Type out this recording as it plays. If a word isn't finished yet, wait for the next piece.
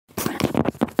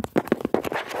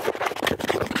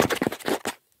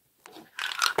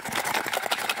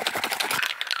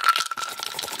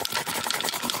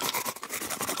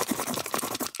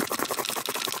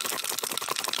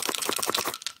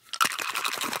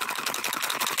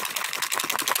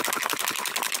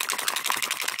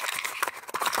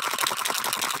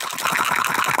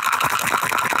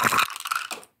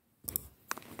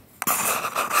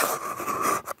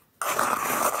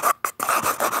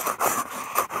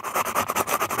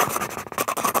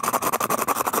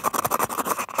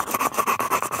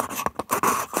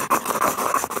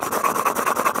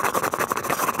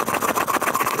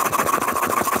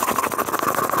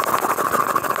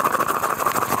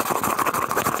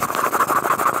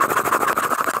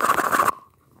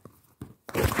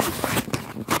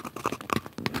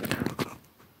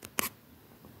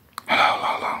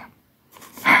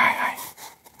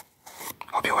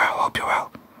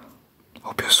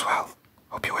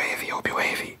Hope you're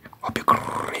wavy. Hope you're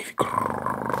gravy.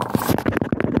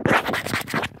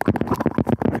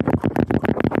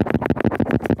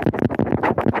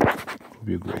 Hope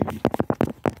you're gravy.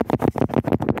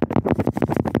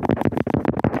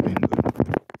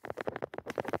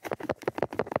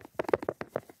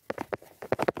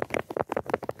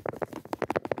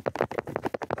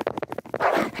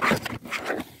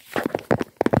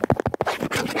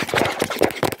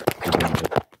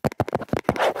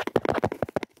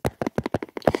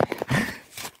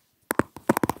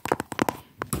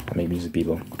 Maybe music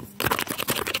people. I'm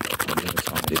doing a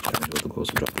song day challenge with the goals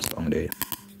to drop a song day.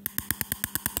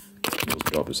 Goals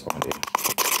to drop a song day.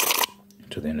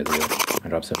 To the end of the year. I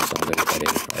drop 7 songs every Friday.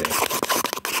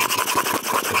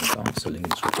 7 songs, so link in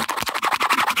the description.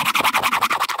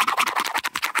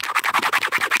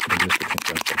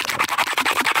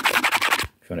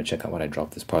 If you want to check out what I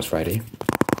dropped this past Friday,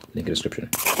 link in the description.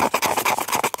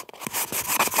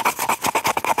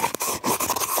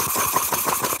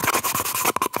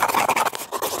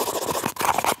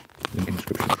 Link in the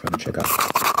description if you want to check out.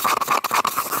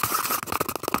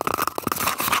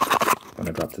 When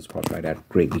I drop this past Friday, I'd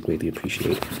greatly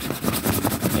appreciate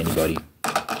anybody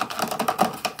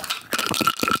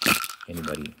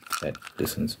that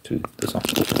listens to the song.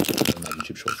 My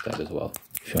YouTube shows that as well.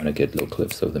 If you want to get little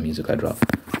clips of the music I drop,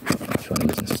 if you want to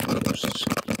listen to some of those,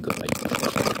 go like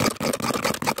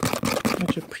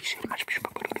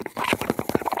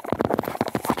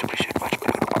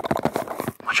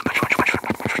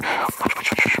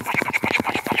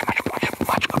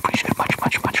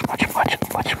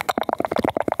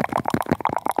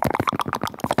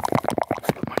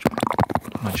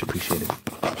much appreciated.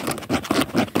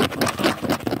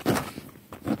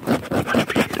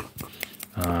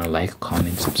 Like,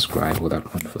 comment, subscribe, all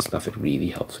that wonderful stuff. It really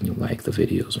helps when you like the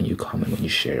videos, when you comment, when you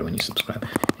share, when you subscribe.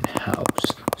 It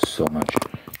helps so much.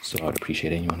 So I would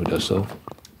appreciate anyone who does so.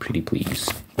 Pretty please.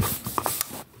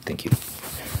 Thank you.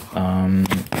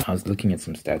 I was looking at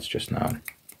some stats just now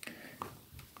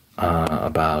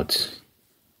about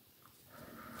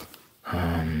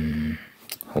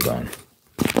hold on.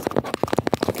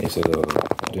 Okay, so they're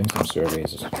doing some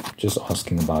surveys just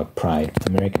asking about pride,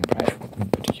 American pride in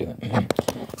particular.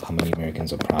 How many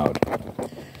Americans are proud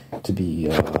to be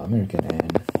American,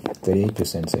 and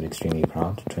 38% said extremely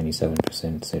proud,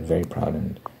 27% said very proud,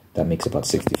 and that makes about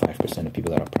 65% of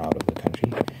people that are proud of the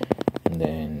country. And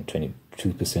then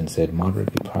 22% said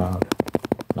moderately proud,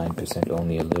 9%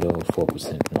 only a little,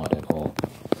 4% not at all.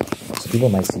 So people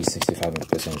might see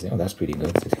 65% and say, oh, that's pretty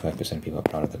good, 65% of people are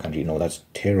proud of the country. No, that's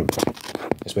terrible,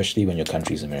 especially when your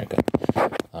country is America.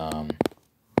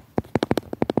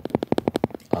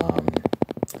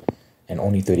 And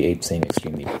only 38 saying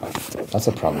extremely proud. That's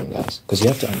a problem, guys, because you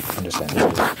have to understand.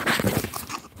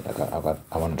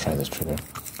 I want to try this trigger.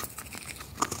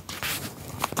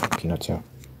 Peanuts here.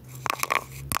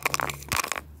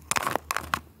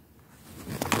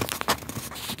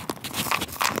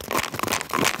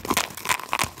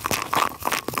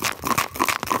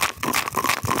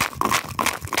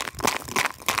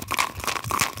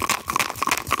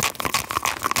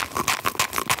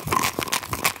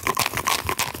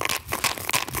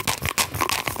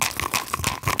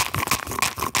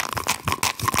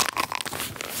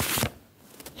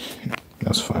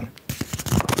 That's fun.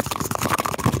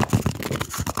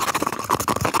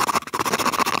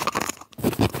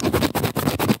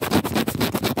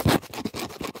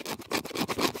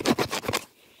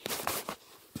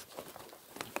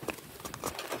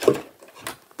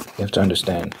 You have to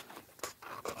understand.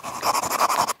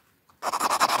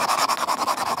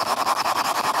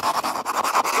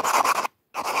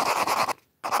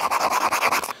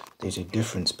 There's a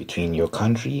difference between your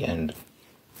country and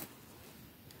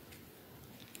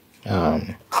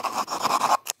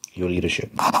your leadership.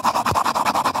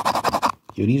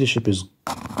 Your leadership is,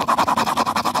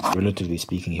 relatively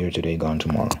speaking, here today, gone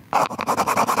tomorrow.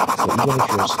 So even if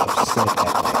you're upset at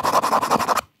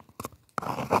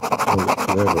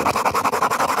whoever,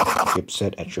 you're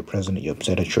upset at your president, you're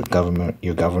upset at your governor,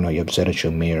 you're upset at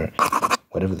your mayor,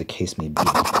 whatever the case may be,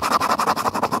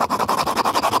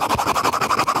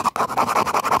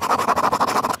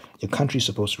 your country's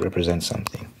supposed to represent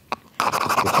something.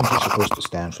 Your country's supposed to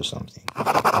stand for something.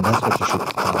 And that's what you should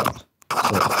be proud of. So,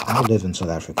 I live in South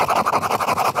Africa.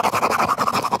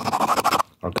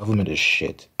 Our government is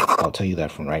shit. I'll tell you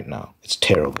that from right now. It's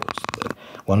terrible. It's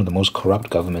one of the most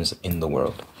corrupt governments in the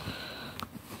world.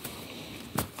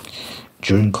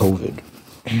 During COVID,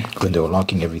 when they were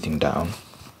locking everything down,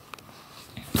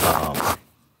 I'm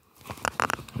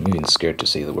even scared to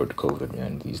say the word COVID,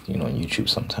 man. These, on YouTube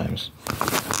sometimes.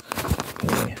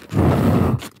 Anyway.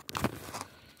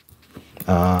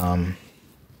 Um,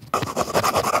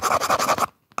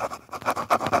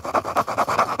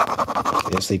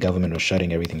 the state government was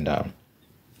shutting everything down,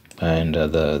 and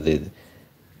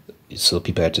so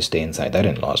people had to stay inside. That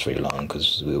didn't last very long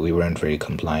because we weren't very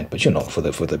compliant. But for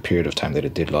the period of time that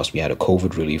it did last, we had a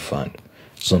COVID relief fund,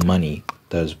 so money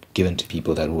that was given to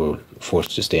people that were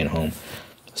forced to stay at home.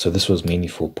 So this was mainly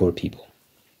for poor people.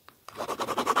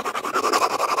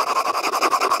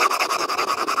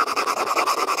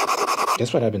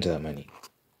 Guess what happened to that money?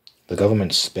 The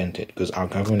government spent it, because our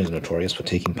government is notorious for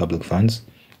taking public funds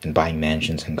and buying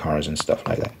mansions and cars and stuff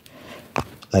like that.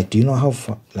 Like, do you know how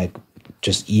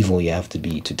just evil you have to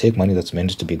be to take money that's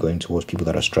meant to be going towards people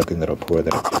that are struggling, that are poor,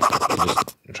 that are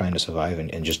just trying to survive,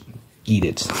 and just eat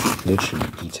it, literally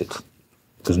eat it?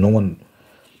 Because no one,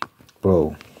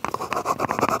 bro,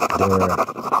 there were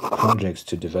projects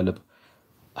to develop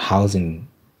housing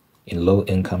in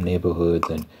low-income neighborhoods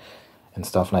and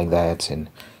stuff like that, and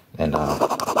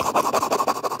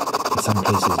some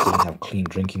places didn't have clean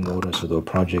drinking water, so there were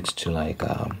projects to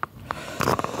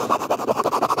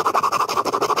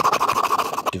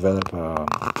develop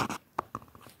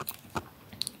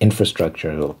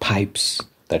infrastructure or pipes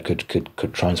that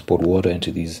could transport water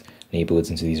into these neighborhoods,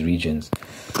 into these regions,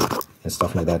 and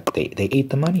stuff like that. They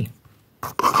ate the money.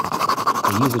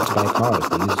 They use it to buy cars.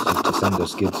 They use it to send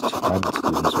those kids to private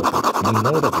schools and so forth. And you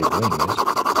know that they're doing this.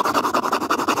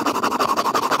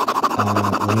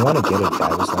 When you want to get a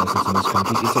driver's license in this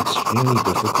country, it's extremely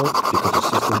difficult because the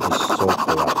system is so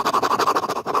corrupt.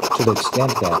 To the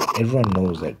extent that everyone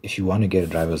knows that if you want to get a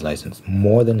driver's license,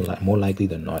 more likely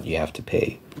than not, you have to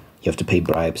pay. You have to pay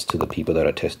bribes to the people that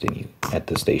are testing you at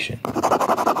the station, at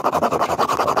the traffic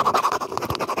department.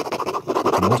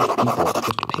 Most people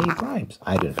just pay bribes.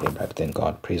 I didn't pay bribes, thank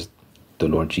God. Praise the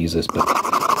Lord Jesus. But I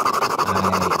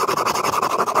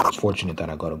was fortunate that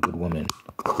I got a good woman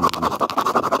who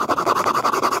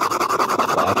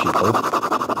actually both.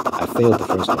 I failed the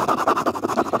first one,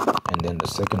 and then the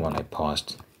second one I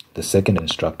passed. The second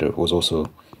instructor was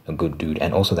also a good dude,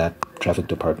 and also that traffic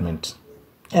department,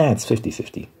 it's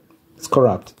 50-50. It's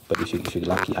corrupt, but if you're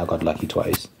lucky, I got lucky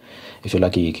twice. If you're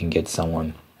lucky, you can get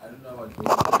someone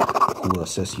who will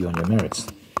assess you on your merits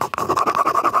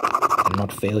and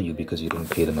not fail you because you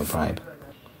didn't pay them a bribe.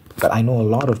 But I know a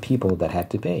lot of people that had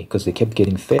to pay because they kept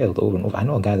getting failed over and over. I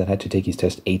know a guy that had to take his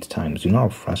test 8 times. You know how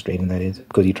frustrating that is?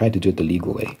 Because he tried to do it the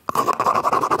legal way. He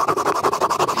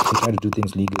tried to do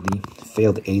things legally,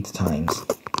 failed 8 times,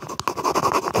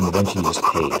 and eventually just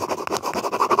paid.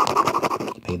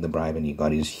 He paid the bribe and he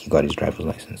got his driver's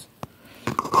license.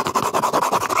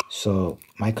 So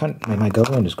my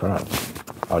government is corrupt.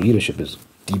 Our leadership is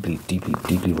deeply, deeply,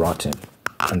 deeply rotten,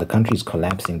 and the country is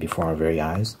collapsing before our very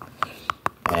eyes.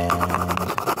 And there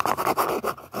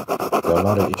are a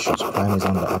lot of issues. Crime is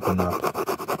on the up and up.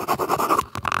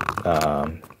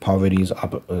 Poverty is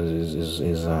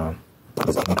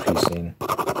increasing.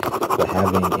 We're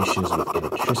having issues with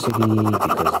electricity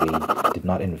because they did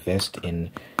not invest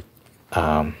in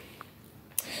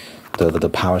the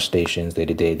power stations.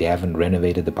 They haven't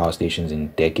renovated the power stations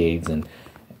in decades,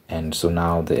 and so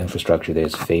now the infrastructure there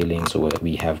is failing. So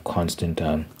we have constant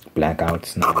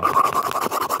blackouts now.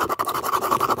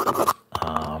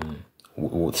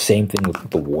 Same thing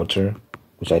with the water,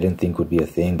 which I didn't think would be a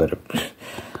thing, but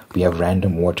we have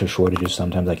random water shortages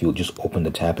sometimes. Like, you'll just open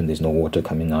the tap and there's no water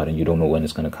coming out and you don't know when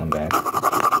it's going to come back.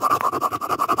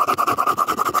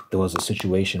 There was a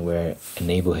situation where a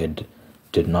neighborhood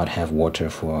did not have water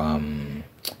for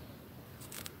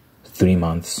 3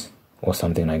 months or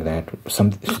something like that. No,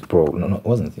 it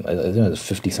wasn't. I think it was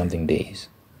 50-something days.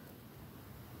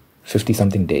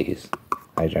 50-something days.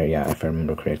 Yeah, if I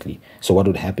remember correctly. So what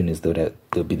would happen is there'd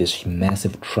be this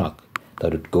massive truck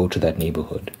that would go to that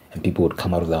neighborhood, and people would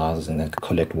come out of the houses and then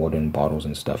collect water in bottles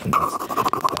and stuff, and that's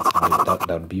how that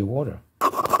would be your water.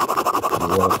 Your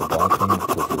water for bathing,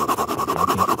 for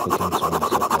drinking, for cooking, so on and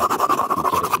so forth. You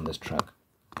get it in this truck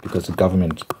because the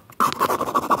government,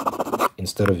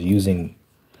 instead of using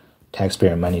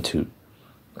taxpayer money to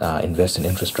invest in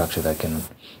infrastructure that can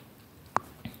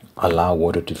allow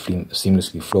water to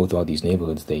seamlessly flow throughout these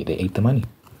neighborhoods, they ate the money.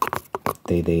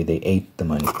 They ate the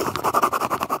money.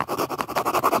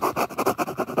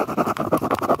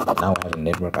 Now we're having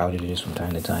network outages from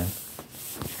time to time.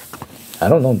 I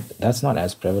don't know, that's not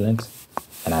as prevalent,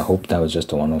 and I hope that was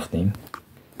just a one-off thing,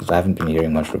 because I haven't been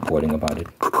hearing much reporting about it.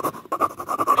 So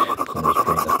I'm just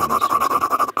praying that's not seriously.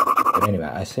 But anyway,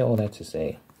 I say all that to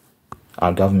say,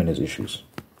 our government has issues.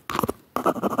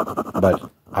 But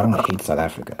I don't hate South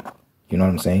Africa. You know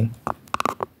what I'm saying?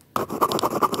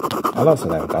 I love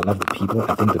South Africa. I love the people.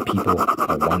 I think the people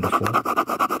are wonderful.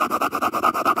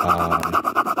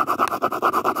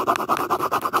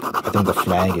 think the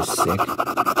flag is sick.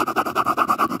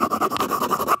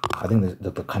 I think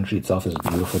that the country itself is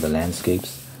beautiful. The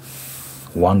landscapes,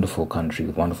 wonderful country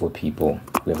with wonderful people.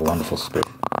 We have a wonderful spirit.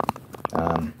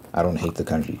 I don't hate the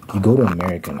country. You go to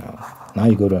America now. Now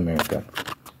you go to America,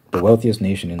 the wealthiest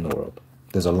nation in the world.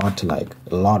 There's a lot to like.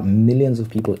 Millions of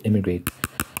people immigrate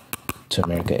to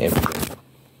America every day.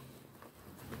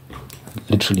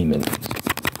 Literally millions.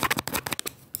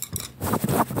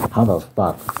 How the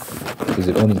fuck is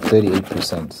it only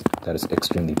 38% that is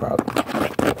extremely proud?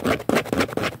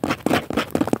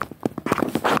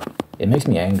 It makes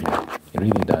me angry. It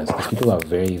really does. These people are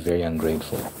very, very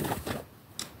ungrateful.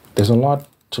 There's a lot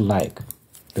to like.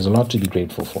 There's a lot to be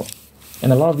grateful for.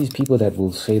 And a lot of these people that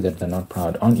will say that they're not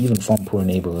proud aren't even from poor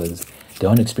neighborhoods. They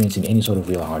aren't experiencing any sort of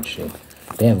real hardship.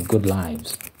 They have good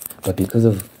lives. But because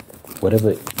of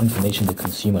whatever information they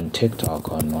consume on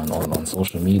TikTok, on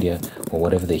social media, or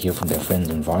whatever they hear from their friends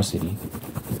in varsity,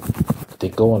 they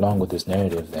go along with this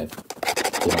narrative that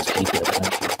they must hate their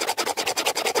country.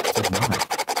 It's like, why?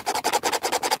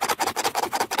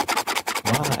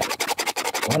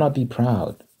 Why not be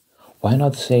proud? Why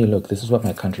not say, look, this is what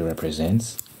my country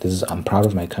represents. I'm proud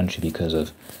of my country because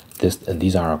of this.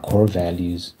 These are our core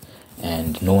values,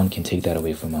 and no one can take that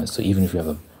away from us. So even if you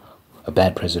have a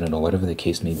bad president or whatever the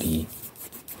case may be,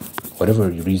 whatever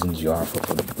reasons you are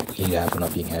for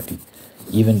not being happy,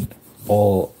 if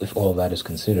all of that is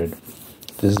considered,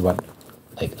 this is what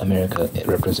like America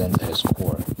represents at its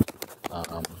core.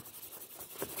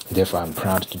 Therefore, I'm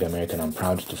proud to be American. I'm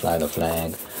proud to fly the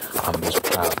flag. I'm just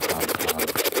proud.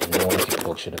 And no one can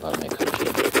talk shit about my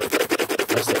country.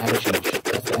 That's the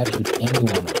attitude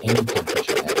anyone of any country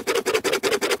should have.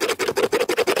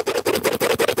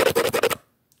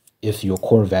 If your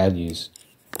core values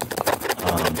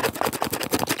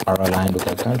are aligned with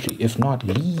that country. If not,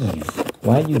 leave.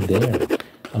 Why are you there?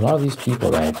 A lot of these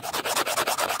people, right,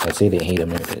 that say they hate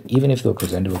America, even if they were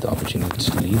presented with the opportunity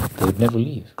to leave, they would never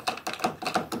leave.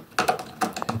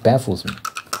 It baffles me.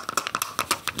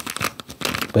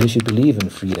 But if you believe in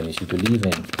freedom, if you believe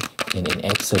in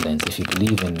excellence, if you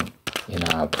believe in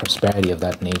prosperity of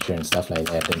that nature and stuff like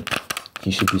that, then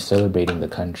you should be celebrating the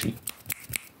country.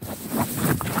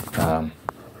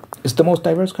 It's the most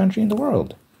diverse country in the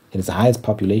world. It is the highest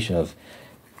population of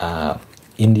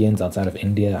Indians outside of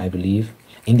India, I believe.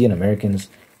 Indian Americans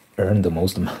earn the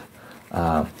most.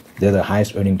 They're the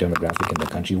highest earning demographic in the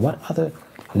country. What other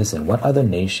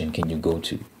nation can you go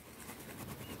to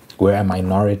where a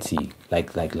minority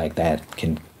like that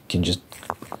can just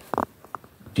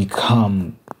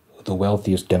become the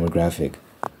wealthiest demographic?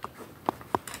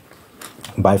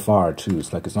 By far, too.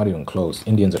 It's not even close.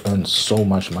 Indians earn so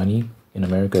much money in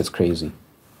America, it's crazy.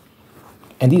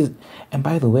 And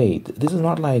by the way, this is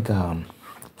not like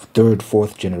third,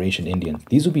 fourth generation Indians.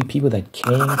 These would be people that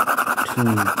came to America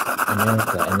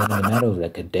and then in a matter of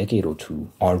like a decade or two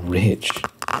are rich.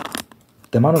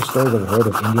 The amount of stories I've heard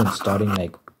of Indians starting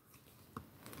like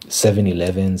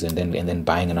 7-Elevens and then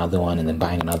buying another one and then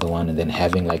buying another one and then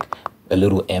having like a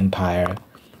little empire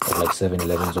of like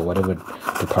 7-Elevens or whatever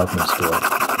department store,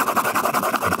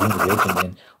 and being rich and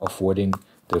then affording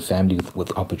their family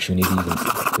with opportunities and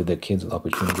with their kids with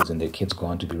opportunities, and their kids go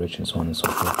on to be rich and so on and so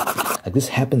forth. Like this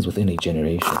happens within a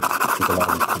generation with a lot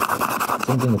of these people.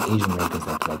 Same thing with Asian Americans,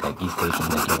 like East Asian,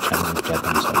 like Chinese,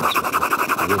 Japanese, so on and so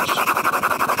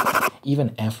forth. Rich.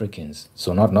 Even Africans.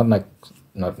 So not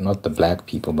the black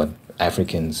people, but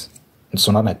Africans.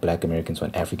 So not like black Americans,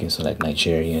 but Africans, so like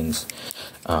Nigerians,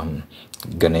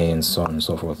 Ghanaians, so on and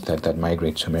so forth, that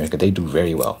migrate to America. They do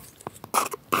very well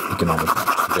economically.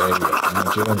 Very well. And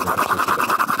Nigerians in particular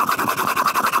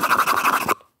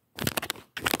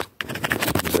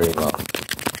do very well.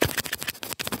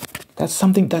 That's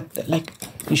something that like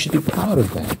you should be proud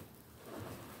of that.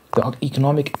 The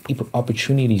economic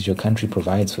opportunities your country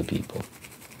provides for people.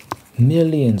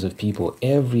 Millions of people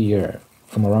every year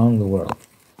from around the world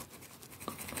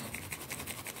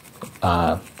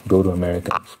go to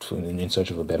America in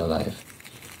search of a better life.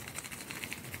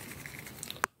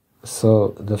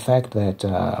 So the fact that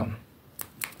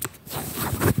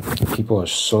people are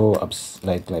so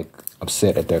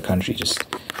upset at their country just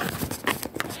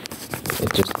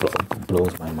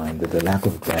blows my mind. The lack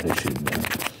of gratitude, man.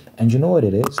 And you know what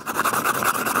it is?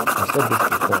 I said this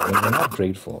before. When you're not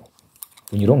grateful,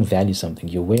 when you don't value something,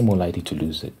 you're way more likely to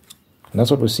lose it. And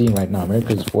that's what we're seeing right now.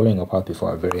 America is falling apart before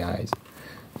our very eyes.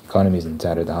 The economy is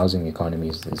tattered. The housing economy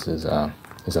is a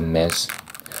mess.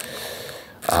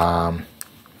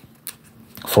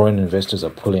 Foreign investors are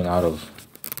pulling out of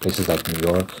places like New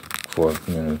York for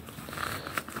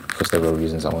several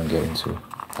reasons I won't get into.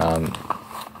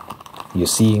 You're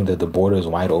seeing that the border is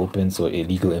wide open, so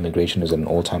illegal immigration is at an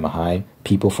all-time high.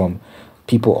 People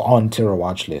on terror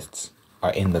watch lists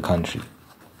are in the country.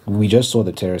 We just saw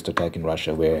the terrorist attack in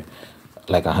Russia where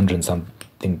like 100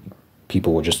 something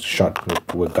people were just shot,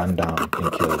 were gunned down and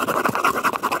killed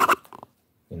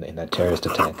in that terrorist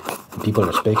attack. And people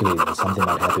are speculating that something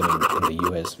might happen in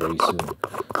the US very soon.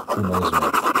 Who knows,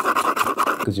 man?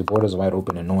 Because your borders are wide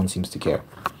open and no one seems to care.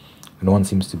 No one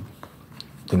seems to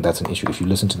think that's an issue. If you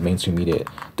listen to the mainstream media,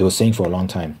 they were saying for a long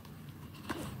time,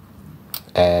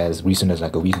 as recent as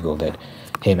like a week ago, that,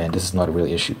 hey man, this is not a real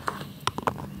issue.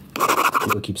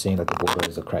 People keep saying that the border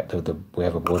is we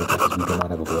have a border crisis. We do not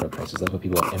have a border crisis. That's what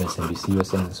people on MSNBC were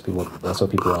saying. That's what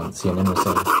people on CNN were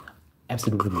saying.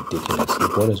 Absolutely ridiculous. The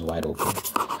border is wide open. There's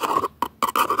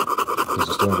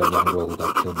a story about a young girl who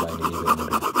got killed by an illegal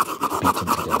immigrant, beaten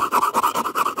to death.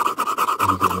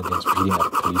 Illegal immigrants beating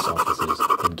up police officers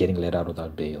and getting let out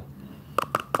without bail.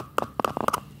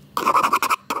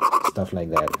 Stuff like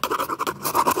that.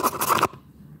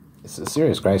 It's a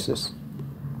serious crisis.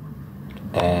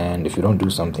 And if you don't do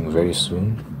something very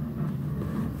soon,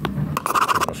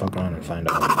 you're gonna fuck around and find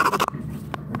out.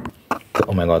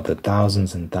 Oh my god, the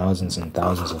thousands and thousands and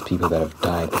thousands of people that have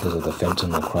died because of the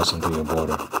fentanyl crossing through your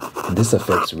border. And this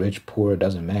affects rich, poor, it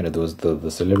doesn't matter. There was the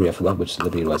celebrity, I forgot which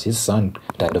celebrity it was. His son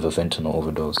died of a fentanyl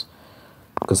overdose.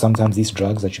 Because sometimes these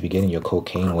drugs that you be getting, your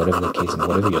cocaine, or whatever the case, and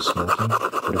whatever you're smoking,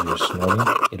 whatever you're snorting,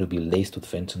 it'll be laced with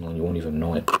fentanyl and you won't even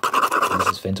know it. And this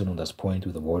is fentanyl that's pouring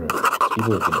through the border.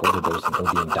 People have been overdosing,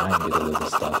 ODing, dying because of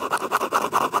this stuff.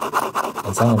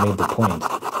 And someone made the point,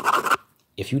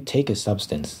 if you take a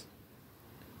substance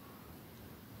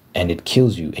and it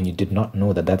kills you and you did not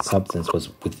know that that substance was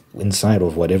inside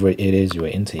of whatever it is you were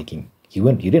intaking, you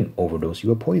didn't overdose, you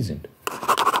were poisoned.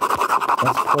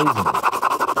 That's poison.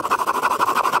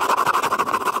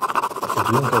 If you're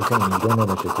doing cocaine, you don't know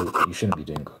that you shouldn't be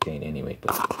doing cocaine anyway,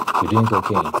 but you're doing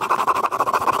cocaine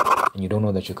and you don't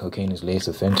know that your cocaine is laced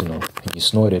with fentanyl and you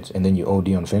snort it and then you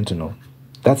OD on fentanyl,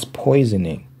 that's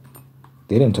poisoning.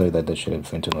 They didn't tell you that shit had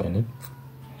fentanyl in it.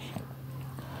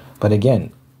 But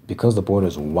again, because the border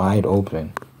is wide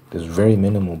open, there's very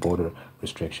minimal border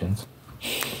restrictions.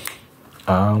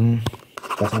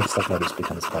 That's when stuff like this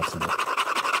becomes possible.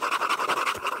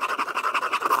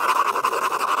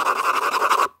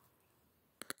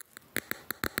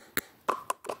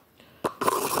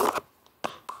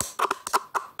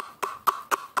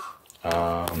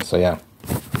 So yeah,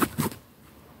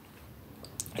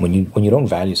 when you don't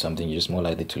value something, you're just more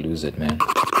likely to lose it, man.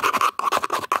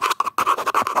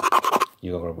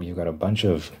 You got a bunch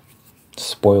of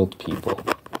spoiled people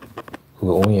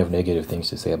who only have negative things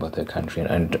to say about their country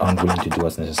and aren't willing to do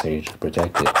what's necessary to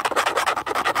protect it.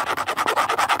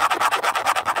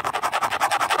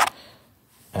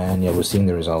 And yeah, we're seeing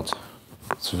the results.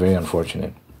 It's very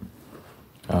unfortunate.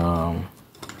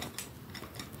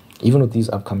 Even with these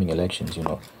upcoming elections, you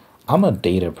know, I'm a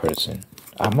data person.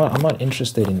 I'm not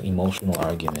interested in emotional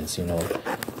arguments, you know.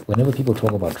 Whenever people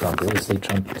talk about Trump, they always say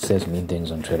Trump says mean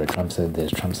things on Twitter. Trump said this,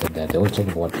 Trump said that. They always talk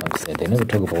about what Trump said. They never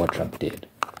talk about what Trump did.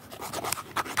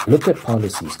 Look at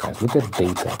policies, guys. Look at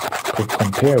data.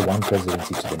 Compare one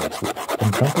presidency to the next.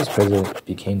 When Trump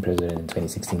became president in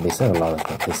 2016, they said a lot of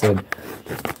things. They said,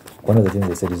 one of the things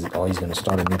they said is, oh, he's going to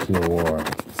start a nuclear war.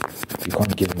 You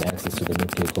can't give him access to the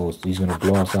nuclear coast. He's going to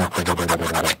blow us up.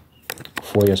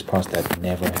 4 years past that,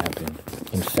 never happened.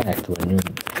 In fact, there were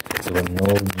no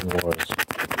new wars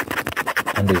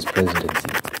under his presidency.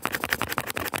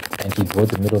 And he brought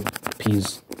the Middle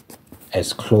East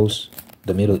as close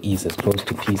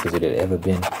to peace as it had ever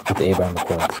been with the Abraham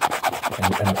Accords.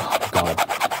 And oh God,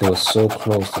 they were so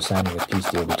close to signing a peace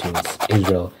deal between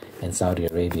Israel and Saudi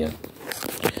Arabia.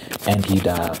 And he'd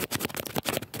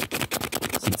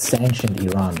sanctioned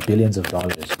Iran. Billions of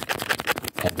dollars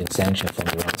had been sanctioned from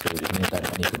Iran, so it meant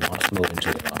that money could not flow into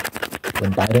Iran.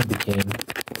 When Biden became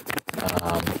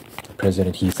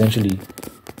president, he essentially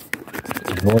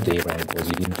ignored the Abraham Accords.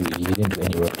 He didn't do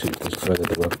any work to further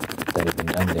the work that had been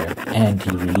done there, and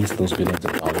he released those billions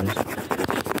of dollars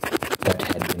that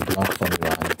had been blocked from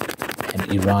Iran. And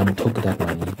Iran took that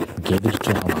money, gave it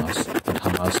to Hamas, and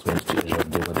Hamas went to Israel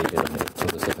and did what they did on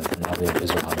October 7th. And now we have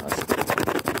Israel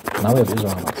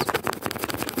Hamas.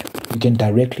 You can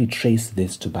directly trace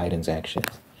this to Biden's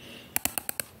actions.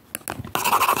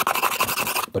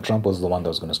 But Trump was the one that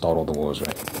was going to start all the wars,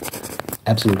 right?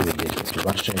 Absolutely ridiculous.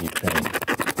 Russia and Ukraine.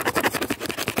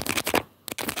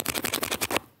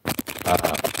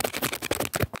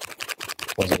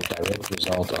 Was a direct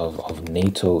result of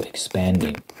NATO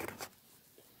expanding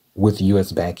with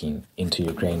US backing into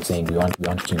Ukraine, saying we want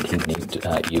to include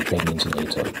Ukraine into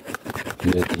NATO.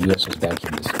 the US was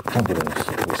backing this. Trump would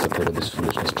have supported this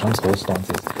foolishness. Trump's whole stance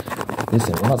is,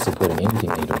 listen, we're not supporting anything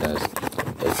NATO does,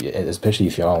 especially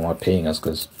if y'all aren't paying us,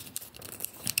 because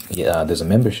yeah, there's a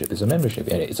membership. It's a membership.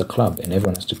 It's a club, and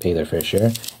everyone has to pay their fair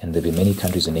share. And there'll be many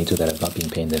countries in NATO that have not been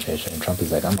paying their fair share. And Trump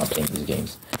is like, I'm not playing these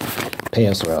games. Pay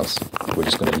us, or else we're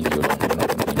just going to leave you alone. We're not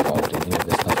going to be involved. And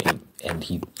this stuff. And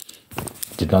he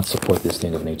did not support this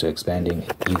thing of NATO expanding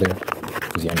either,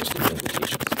 because he understood the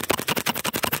implications.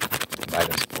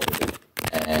 Biden supported it,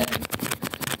 and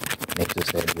NATO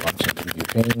said, we want to include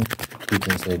Ukraine.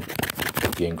 Putin said,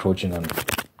 you're encroaching on,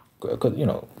 because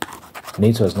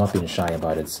NATO has not been shy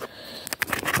about its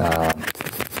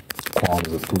qualms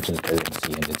with Putin's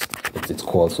presidency and its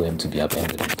calls for him to be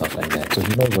upended and stuff like that. So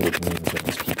he knows what it means when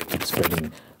these people keep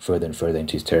spreading further and further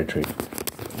into his territory.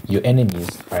 Your enemies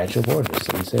are at your borders.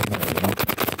 So he said, no, you're not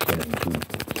going to include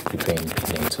Ukraine in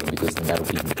NATO, because then that will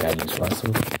be bad news for us. So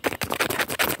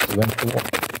he went to war.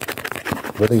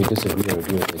 Whether you disagree or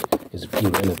agree with it is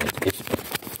irrelevant.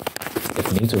 If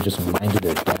NATO just minded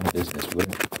their damn business, when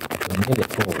they get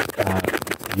told,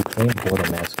 Ukraine bought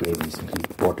a mass grave recently,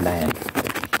 bought land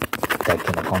that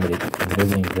can accommodate a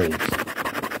million graves.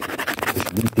 If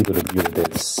these people agree that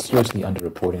they're seriously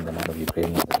underreporting the amount of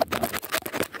Ukrainians that have died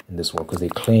in this war, because they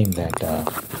claim that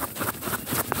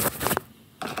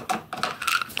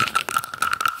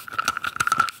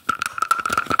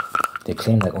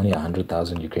only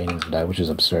 100,000 Ukrainians died, which is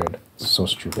absurd. It's so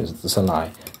stupid. It's a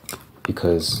lie,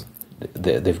 because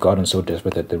they've gotten so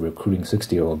desperate that they're recruiting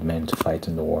 60-year-old men to fight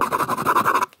in the war.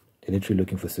 They're literally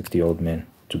looking for 60-year-old men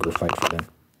to go fight for them.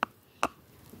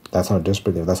 That's how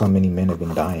desperate they are. That's how many men have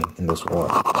been dying in this war.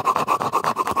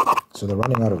 So they're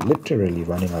literally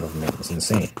running out of men. It's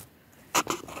insane.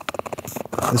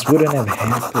 This wouldn't have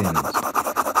happened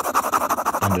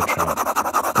under Trump,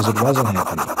 because it wasn't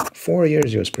happening. 4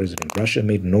 years he was president. Russia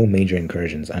made no major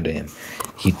incursions under him.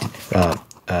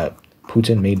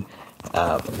 Putin made...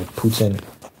 with Putin,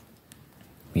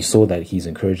 we saw that his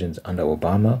incursions under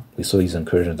Obama, we saw his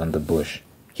incursions under Bush.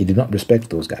 He did not respect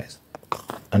those guys.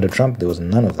 Under Trump, there was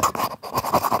none of that.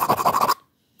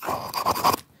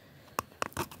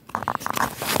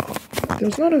 There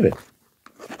was none of it.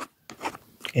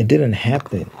 It didn't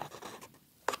happen.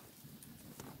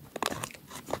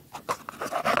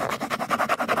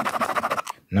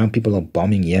 Now people are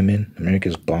bombing Yemen.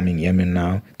 America's bombing Yemen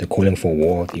now. They're calling for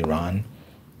war with Iran.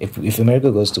 If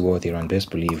America goes to war with Iran, best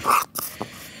believe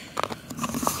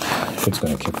shit's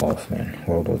gonna kick off, man.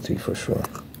 World War III for sure.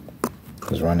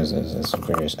 Because Iran is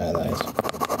various allies.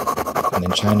 And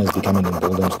then China's becoming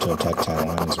emboldened to attack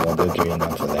Taiwan as well. They're gearing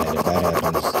up for that. If that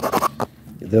happens,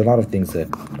 there are a lot of things that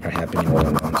are happening all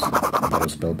at once that will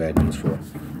spell bad news for.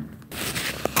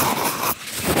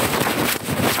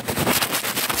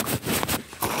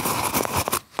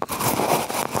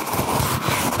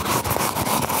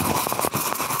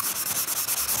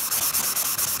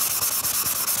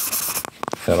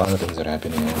 A lot of things that are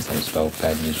happening at once that will spell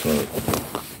bad news for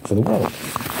the world.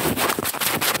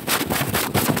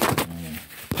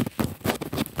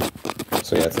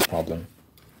 So yeah, that's a problem.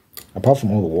 Apart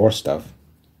from all the war stuff,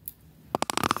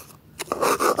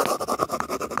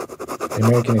 the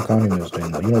American economy was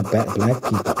doing well. Black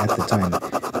people at the time,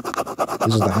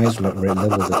 this is the highest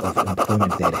levels of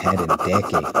employment they had in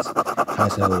decades.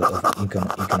 Highest level of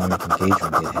economic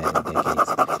engagement they had in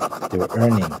decades. They were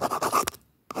earning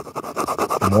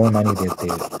more money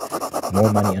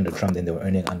under Trump than they were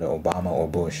earning under Obama or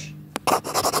Bush.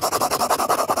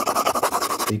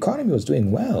 The economy was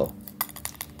doing well.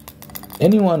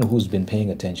 Anyone who's been paying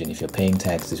attention, if you're paying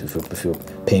taxes, if you're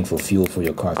paying for fuel for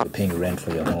your car, if you're paying rent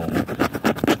for your home,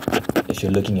 if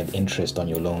you're looking at interest on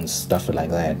your loans, stuff like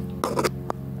that,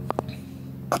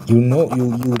 you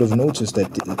would have noticed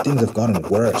that things have gotten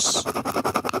worse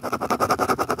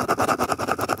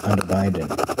under Biden.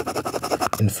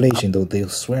 Inflation, though, they'll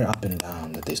swear up and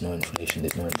down that there's no inflation,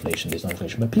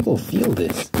 but people feel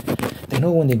this. They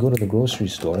know when they go to the grocery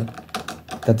store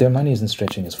that their money isn't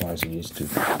stretching as far as it used to.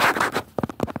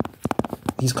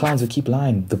 These clowns that keep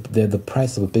lying, the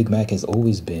price of a Big Mac has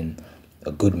always been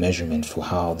a good measurement for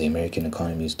how the American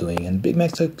economy is doing. And Big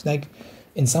Macs are,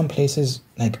 in some places,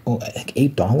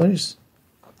 $8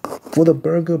 for the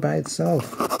burger by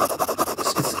itself.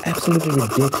 It's absolutely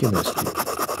ridiculous, dude.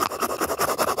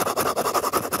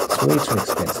 Way too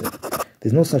expensive.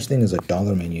 There's no such thing as a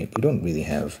dollar menu. We don't really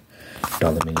have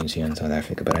dollar menus here in South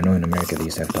Africa, but I know in America they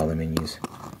used to have dollar menus.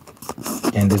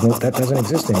 And that doesn't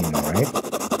exist anymore, right?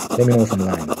 Let me know if I'm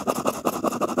lying.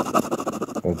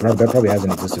 Well, that probably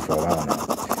hasn't existed for a while now.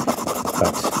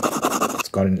 But it's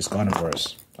gotten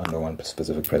worse under one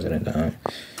specific president.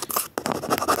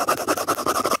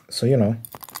 So, you know,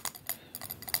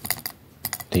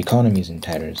 the economy is in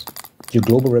tatters. Your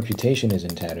global reputation is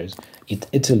in tatters.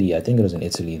 Italy, I think it was in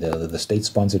Italy, the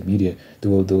state-sponsored media, they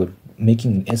were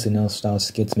making SNL-style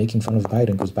skits, making fun of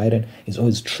Biden, because Biden is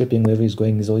always tripping wherever he's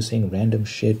going. He's always saying random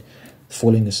shit,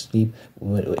 falling asleep.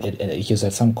 He was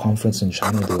at some conference in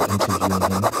China, they were interviewing him,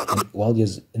 and while he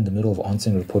was in the middle of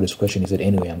answering a reporter's question, he said,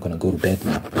 anyway, I'm going to go to bed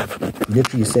now. He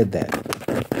literally said that.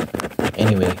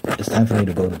 Anyway, it's time for me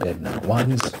to go to bed now. While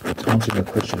he's answering a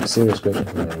question, a serious question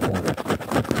from a reporter,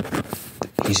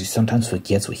 he sometimes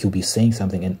forgets what he'll be saying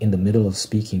something, and in the middle of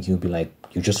speaking, he'll be like,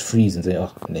 you just freeze and say,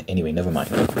 oh, anyway, never mind.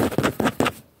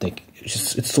 Like,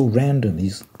 it's so random.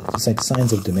 It's like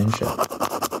signs of dementia.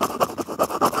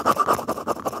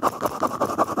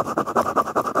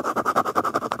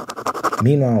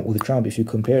 Meanwhile, with Trump, if you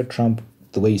compare Trump,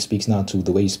 the way he speaks now to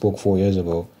the way he spoke 4 years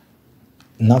ago,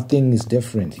 nothing is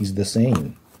different. He's the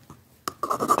same.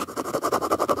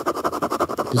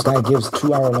 This guy gives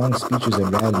 2-hour-long speeches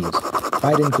at rallies.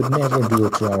 Biden could never do a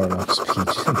 2-hour-long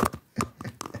speech.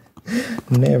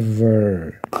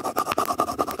 Never.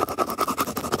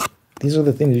 These are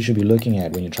the things you should be looking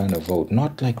at when you're trying to vote.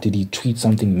 Not like, did he tweet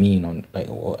something mean on like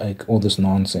all this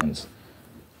nonsense.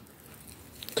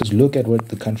 Because look at what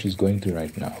the country's going through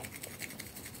right now.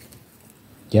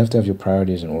 You have to have your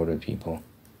priorities in order, people.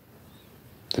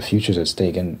 The future's at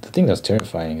stake. And the thing that's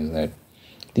terrifying is that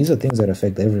these are things that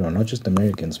affect everyone, not just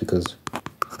Americans, because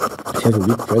if you have a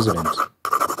weak president,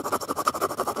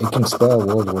 it can spell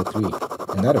World War III,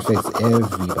 and that affects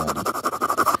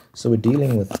everybody. So we're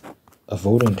dealing with a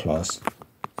voting class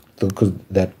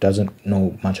that doesn't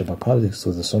know much about politics,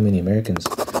 so there's so many Americans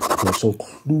who are so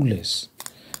clueless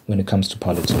when it comes to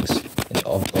politics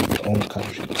of their own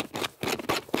country.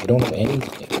 They don't know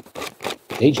anything.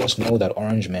 They just know that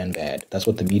orange man bad. That's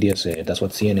what the media said. That's what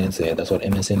CNN said. That's what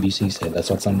MSNBC said. That's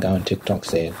what some guy on TikTok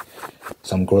said.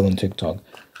 Some girl on TikTok.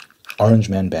 Orange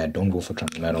man bad. Don't vote for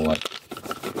Trump no matter what.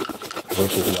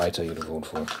 Vote for who I tell you to vote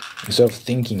for. Instead of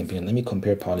thinking and being, let me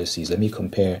compare policies. Let me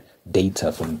compare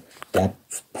data from that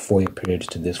 4-year period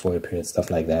to this 4-year period.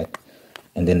 Stuff like that.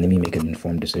 And then let me make an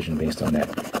informed decision based on that.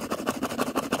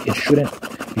 You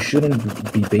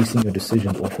shouldn't be basing your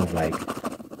decisions off of like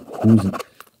who's...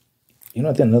 You know,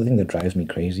 another thing that drives me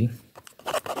crazy?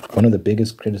 One of the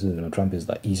biggest criticisms of Trump is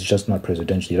that he's just not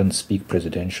presidential. He doesn't speak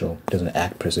presidential. He doesn't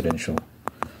act presidential.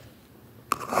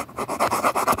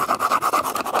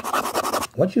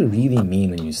 What you really mean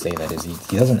when you say that is he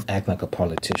doesn't act like a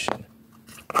politician.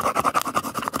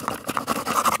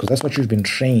 Because that's what you've been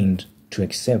trained to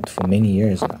accept for many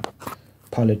years now.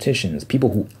 Politicians, people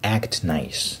who act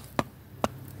nice,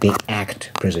 they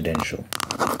act presidential.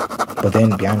 But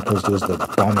then behind closed doors, the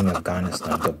bombing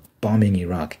Afghanistan, the bombing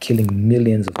Iraq, killing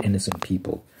millions of innocent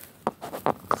people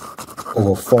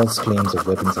over false claims of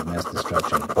weapons of mass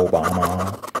destruction.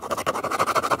 Obama,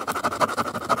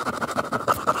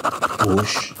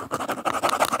 Bush.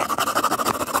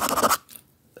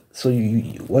 So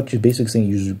what you're basically saying,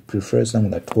 you prefer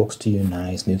someone that talks to you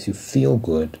nice, makes you feel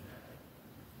good,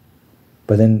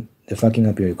 but then they're fucking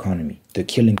up your economy. They're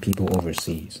killing people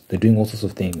overseas. They're doing all sorts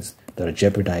of things that are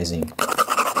jeopardizing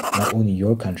not only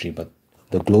your country, but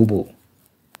the globe,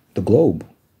 the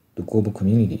global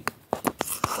community.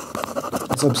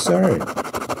 It's absurd.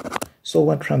 So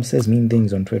what Trump says mean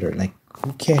things on Twitter. Like,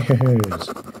 who cares?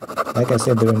 Like I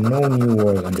said, there are no new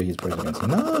wars under his presidency.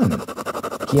 None.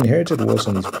 He inherited wars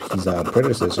from his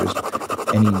predecessors,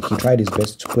 and he tried his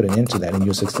best to put an end to that, and he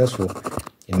was successful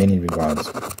in many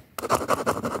regards.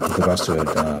 With regards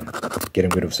to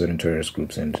getting rid of certain terrorist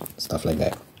groups and stuff like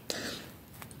that.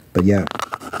 But yeah,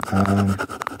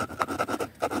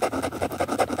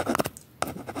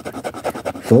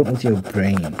 vote with your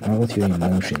brain, not with your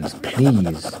emotions.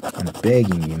 Please, I'm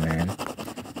begging you, man.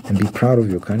 And be proud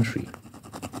of your country.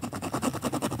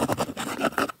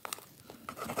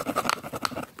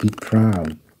 Be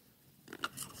proud.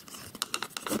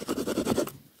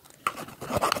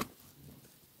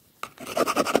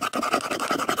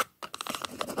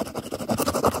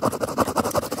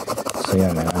 So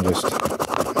yeah, man, I'm just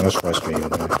frustrated,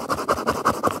 man.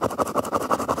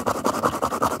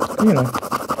 You know,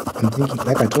 I'm thinking,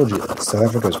 like I told you, South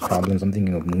Africa's problems, I'm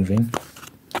thinking of moving.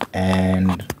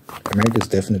 And America's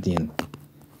definitely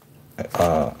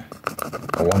a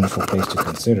wonderful place to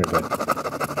consider, but,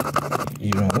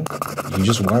 you know, you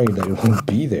just worry that it won't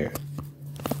be there.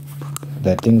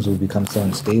 That things will become so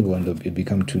unstable and it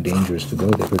become too dangerous to go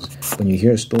there. Because when you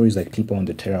hear stories like people on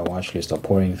the terror watch list are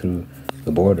pouring through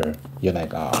the border, you're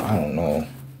like, oh, I don't know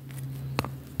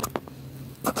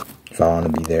if I want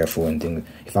to be there for when things,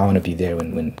 if I want to be there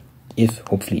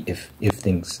hopefully if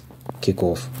things kick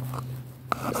off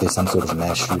if there's some sort of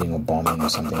mass shooting or bombing or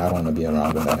something, I don't want to be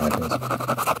around when that happens.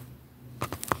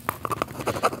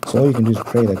 So all you can do is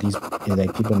pray that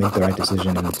like people make the right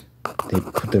decision and they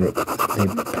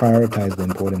prioritize the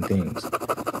important things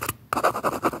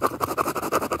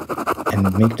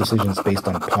and make decisions based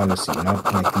on policy, not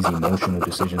like these emotional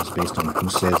decisions based on who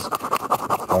says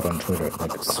what on Twitter.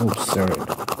 Like, it's so absurd.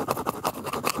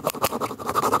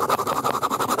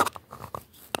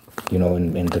 You know,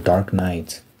 in The Dark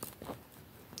Knight,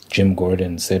 Jim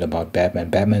Gordon said about Batman,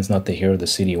 Batman's not the hero the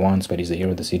city wants, but he's the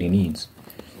hero the city needs.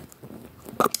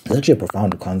 It's actually a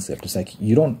profound concept. It's like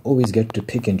you don't always get to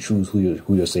pick and choose who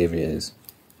your savior is.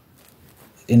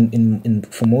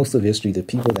 For most of history, the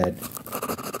people that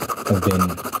have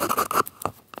been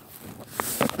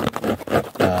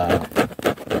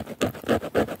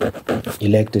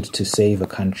elected to save a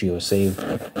country or save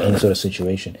any sort of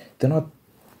situation, they're not,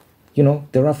 you know,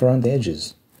 they're rough around the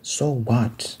edges. So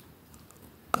what?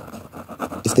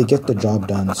 If they get the job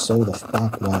done, so the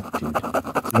fuck what, dude?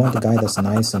 You want a guy that's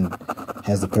nice and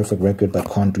has the perfect record but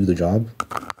can't do the job?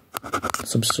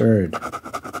 It's absurd.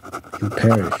 You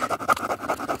perish.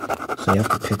 So you have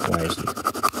to pick wisely.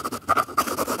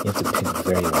 You have to pick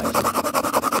very wisely.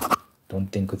 Don't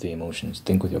think with your emotions.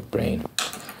 Think with your brain.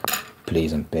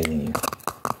 Please, I'm begging you.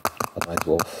 Otherwise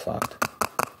we're all fucked.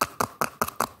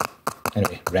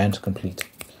 Anyway, rant complete.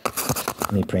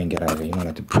 Let me pray and get out of here. You know, I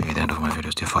like to pray at the end of my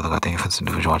videos. Dear Father God, thank you for this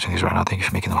individual watching these right now. Thank you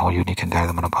for making them whole, unique, and guide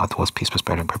them on a path towards peace,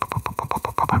 prosperity, and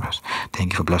purpose.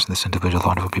 Thank you for blessing this individual, the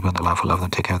wonderful people in their life who love them,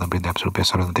 take care of them, bring the absolute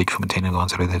best out of them. Thank you for maintaining the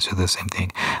ones that are there to do the same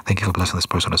thing. Thank you for blessing this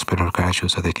person with a spirit of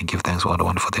gratitude so they can give thanks for all the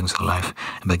wonderful things in life.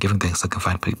 And by giving thanks, they can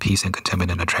find peace and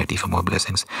contentment and attract even more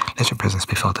blessings. Let your presence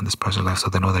be felt in this person's life so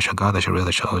they know that you're God, that you're real,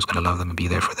 that you're always going to love them and be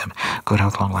there for them. Good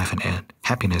health, long life, and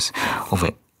happiness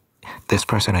over this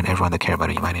person and everyone that care about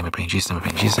it. In my name I pray, in Jesus' name I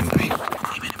pray, in Jesus' name I pray.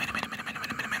 Amen.